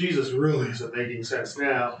 this Jesus really isn't making sense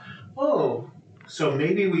now. Oh, so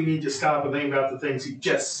maybe we need to stop and think about the things he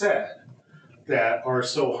just said that are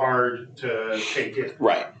so hard to take in.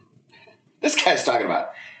 Right. This guy's talking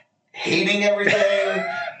about Hating everything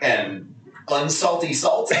and unsalty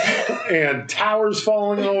salt. And towers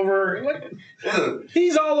falling over. This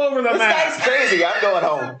He's all over the this map. guy's crazy. I'm going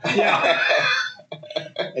home. Yeah.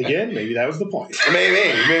 Again, maybe that was the point. maybe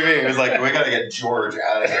it was like we gotta get George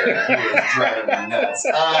out of here. He was driving me nuts.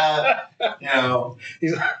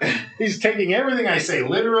 He's taking everything I say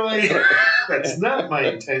literally. That's not my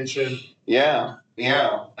intention. Yeah.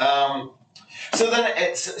 So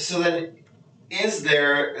then, is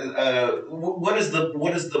there what is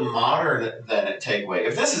the modern then takeaway?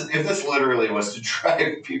 If this literally was to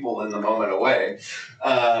drive people in the moment away,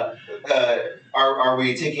 are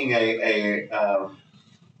we taking a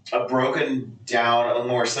broken down, a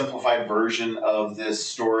more simplified version of this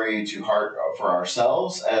story to heart for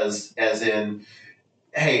ourselves, as in,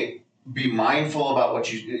 hey, be mindful about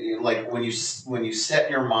what you like when you set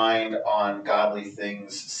your mind on godly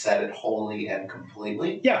things, set it wholly and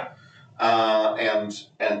completely. Yeah.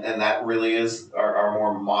 And that really is our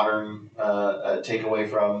more modern takeaway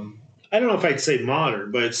from. I don't know if I'd say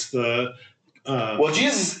modern, but it's the. Well,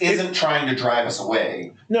 Jesus isn't trying to drive us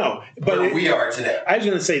away. No, but where we are today. I was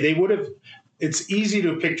going to say they would have. It's easy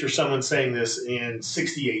to picture someone saying this in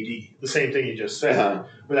 60 AD, the same thing you just said,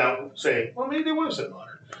 without saying, well, maybe they would have said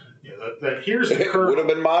modern. You know, that here's the curve. It would have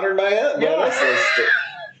been modern by it. Yeah.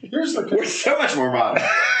 Here's the curve. We're so much more modern.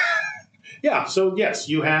 Yeah, so yes,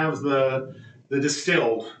 you have the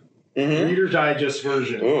distilled Reader's Digest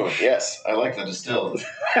version. Ooh, yes. I like the distilled.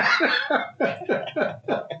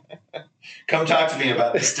 Come talk to me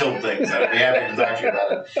about distilled things. I'd be happy to talk to you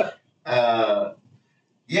about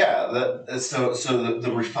it. So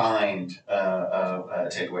the refined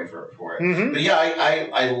takeaway for it. Mm-hmm. But yeah,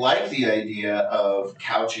 I like the idea of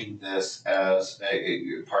couching this as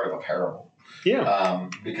a part of a parable. Yeah.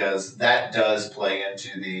 Because that does play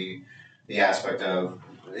into the aspect of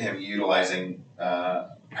him utilizing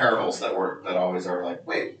parables that always are like,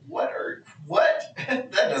 wait, what?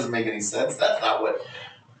 That doesn't make any sense. That's not what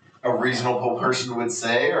a reasonable person would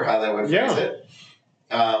say or how they would phrase it.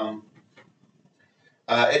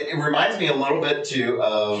 It reminds me a little bit too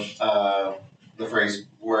of the phrase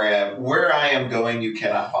where I am going you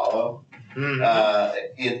cannot follow. In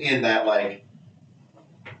that, like,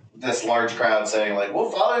 this large crowd saying like,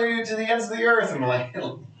 we'll follow you to the ends of the earth, and I'm like,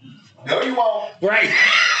 no you won't. Right.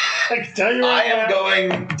 I can tell you I right am now.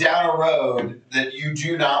 going down a road that you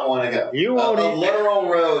do not want to go. You won't a even- literal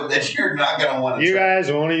road that you're not going to want to You take.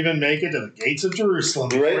 guys won't even make it to the gates of Jerusalem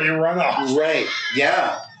before Right. you run off. Right.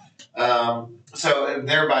 Yeah. So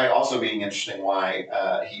thereby also being interesting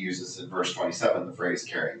why he uses in verse 27 the phrase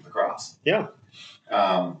carrying the cross. Yeah.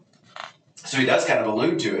 So he does kind of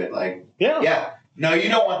allude to it, like, Yeah. yeah, no, you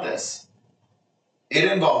don't want this. It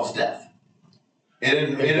involves death. It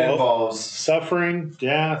involves, Suffering,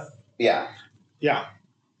 death. yeah. Yeah.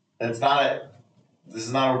 And this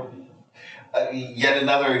is not yet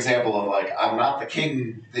another example of like, I'm not the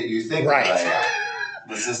king that you think Right. that I am.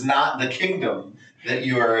 This is not the kingdom that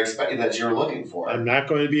you are expecting, that you're looking for. I'm not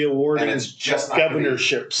going to be And awarding it's just not gonna be-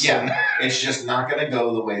 governorships. Yeah, it's just not going to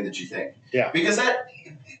go the way that you think. Yeah. Because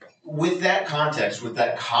with that context, with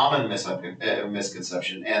that common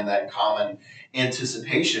misconception and that common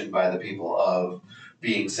anticipation by the people of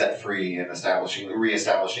being set free and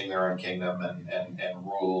reestablishing their own kingdom and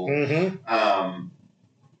rule, Mm-hmm.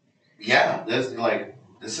 yeah, this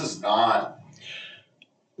is not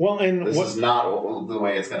Well, and this what, is not the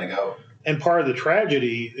way it's going to go. and part of the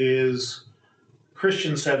tragedy is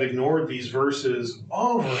Christians have ignored these verses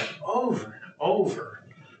over and over and over,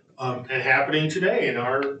 and happening today in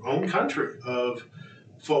our own country of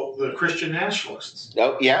the Christian nationalists.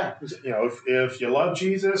 Oh yeah, You know, if you love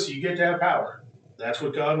Jesus, you get to have power. That's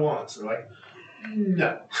what God wants. They're like,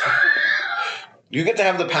 no. you get to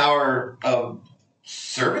have the power of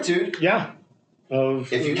servitude. Yeah.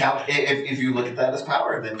 Of If you count, if you look at that as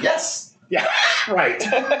power, then yes. yeah, right.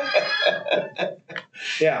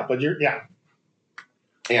 Yeah, but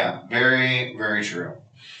Yeah, very, very true.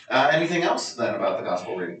 Anything else then about the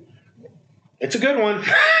gospel reading? it's a good one.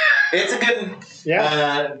 It's a good one.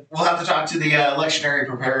 Yeah. We'll have to talk to the lectionary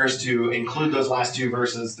preparers to include those last two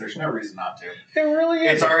verses. There's no reason not to. It really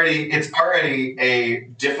is. It's already a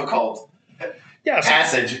difficult Yeah, so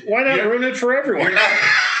passage. why not ruin it for everyone?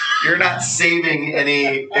 You're not saving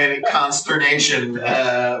any consternation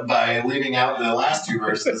by leaving out the last two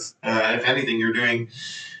verses. If anything, you're doing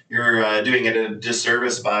it a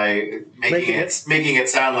disservice by making it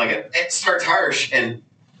sound like it starts harsh and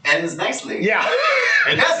ends nicely. Yeah.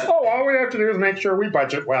 It doesn't. Oh, all we have to do is make sure we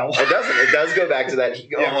budget well. It doesn't. It does go back to that.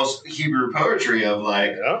 Almost Hebrew poetry of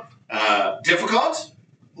like Yeah. difficult,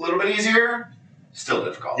 a little bit easier, still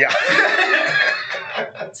difficult. Yeah.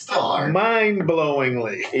 It's still hard.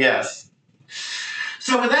 Mind-blowingly. Yes.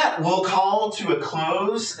 So with that, we'll call to a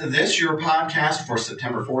close this your podcast for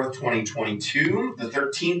September 4th, 2022, the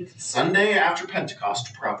 13th Sunday after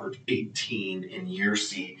Pentecost, proper 18 in year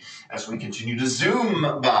C, as we continue to zoom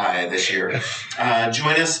by this year.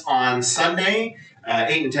 Join us on Sunday,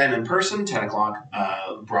 8 and 10 in person, 10 o'clock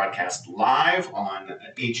broadcast live on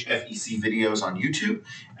HFEC videos on YouTube.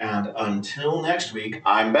 And until next week,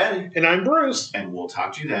 I'm Ben, And I'm Bruce. and we'll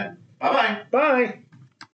talk to you then. Bye-bye. Bye.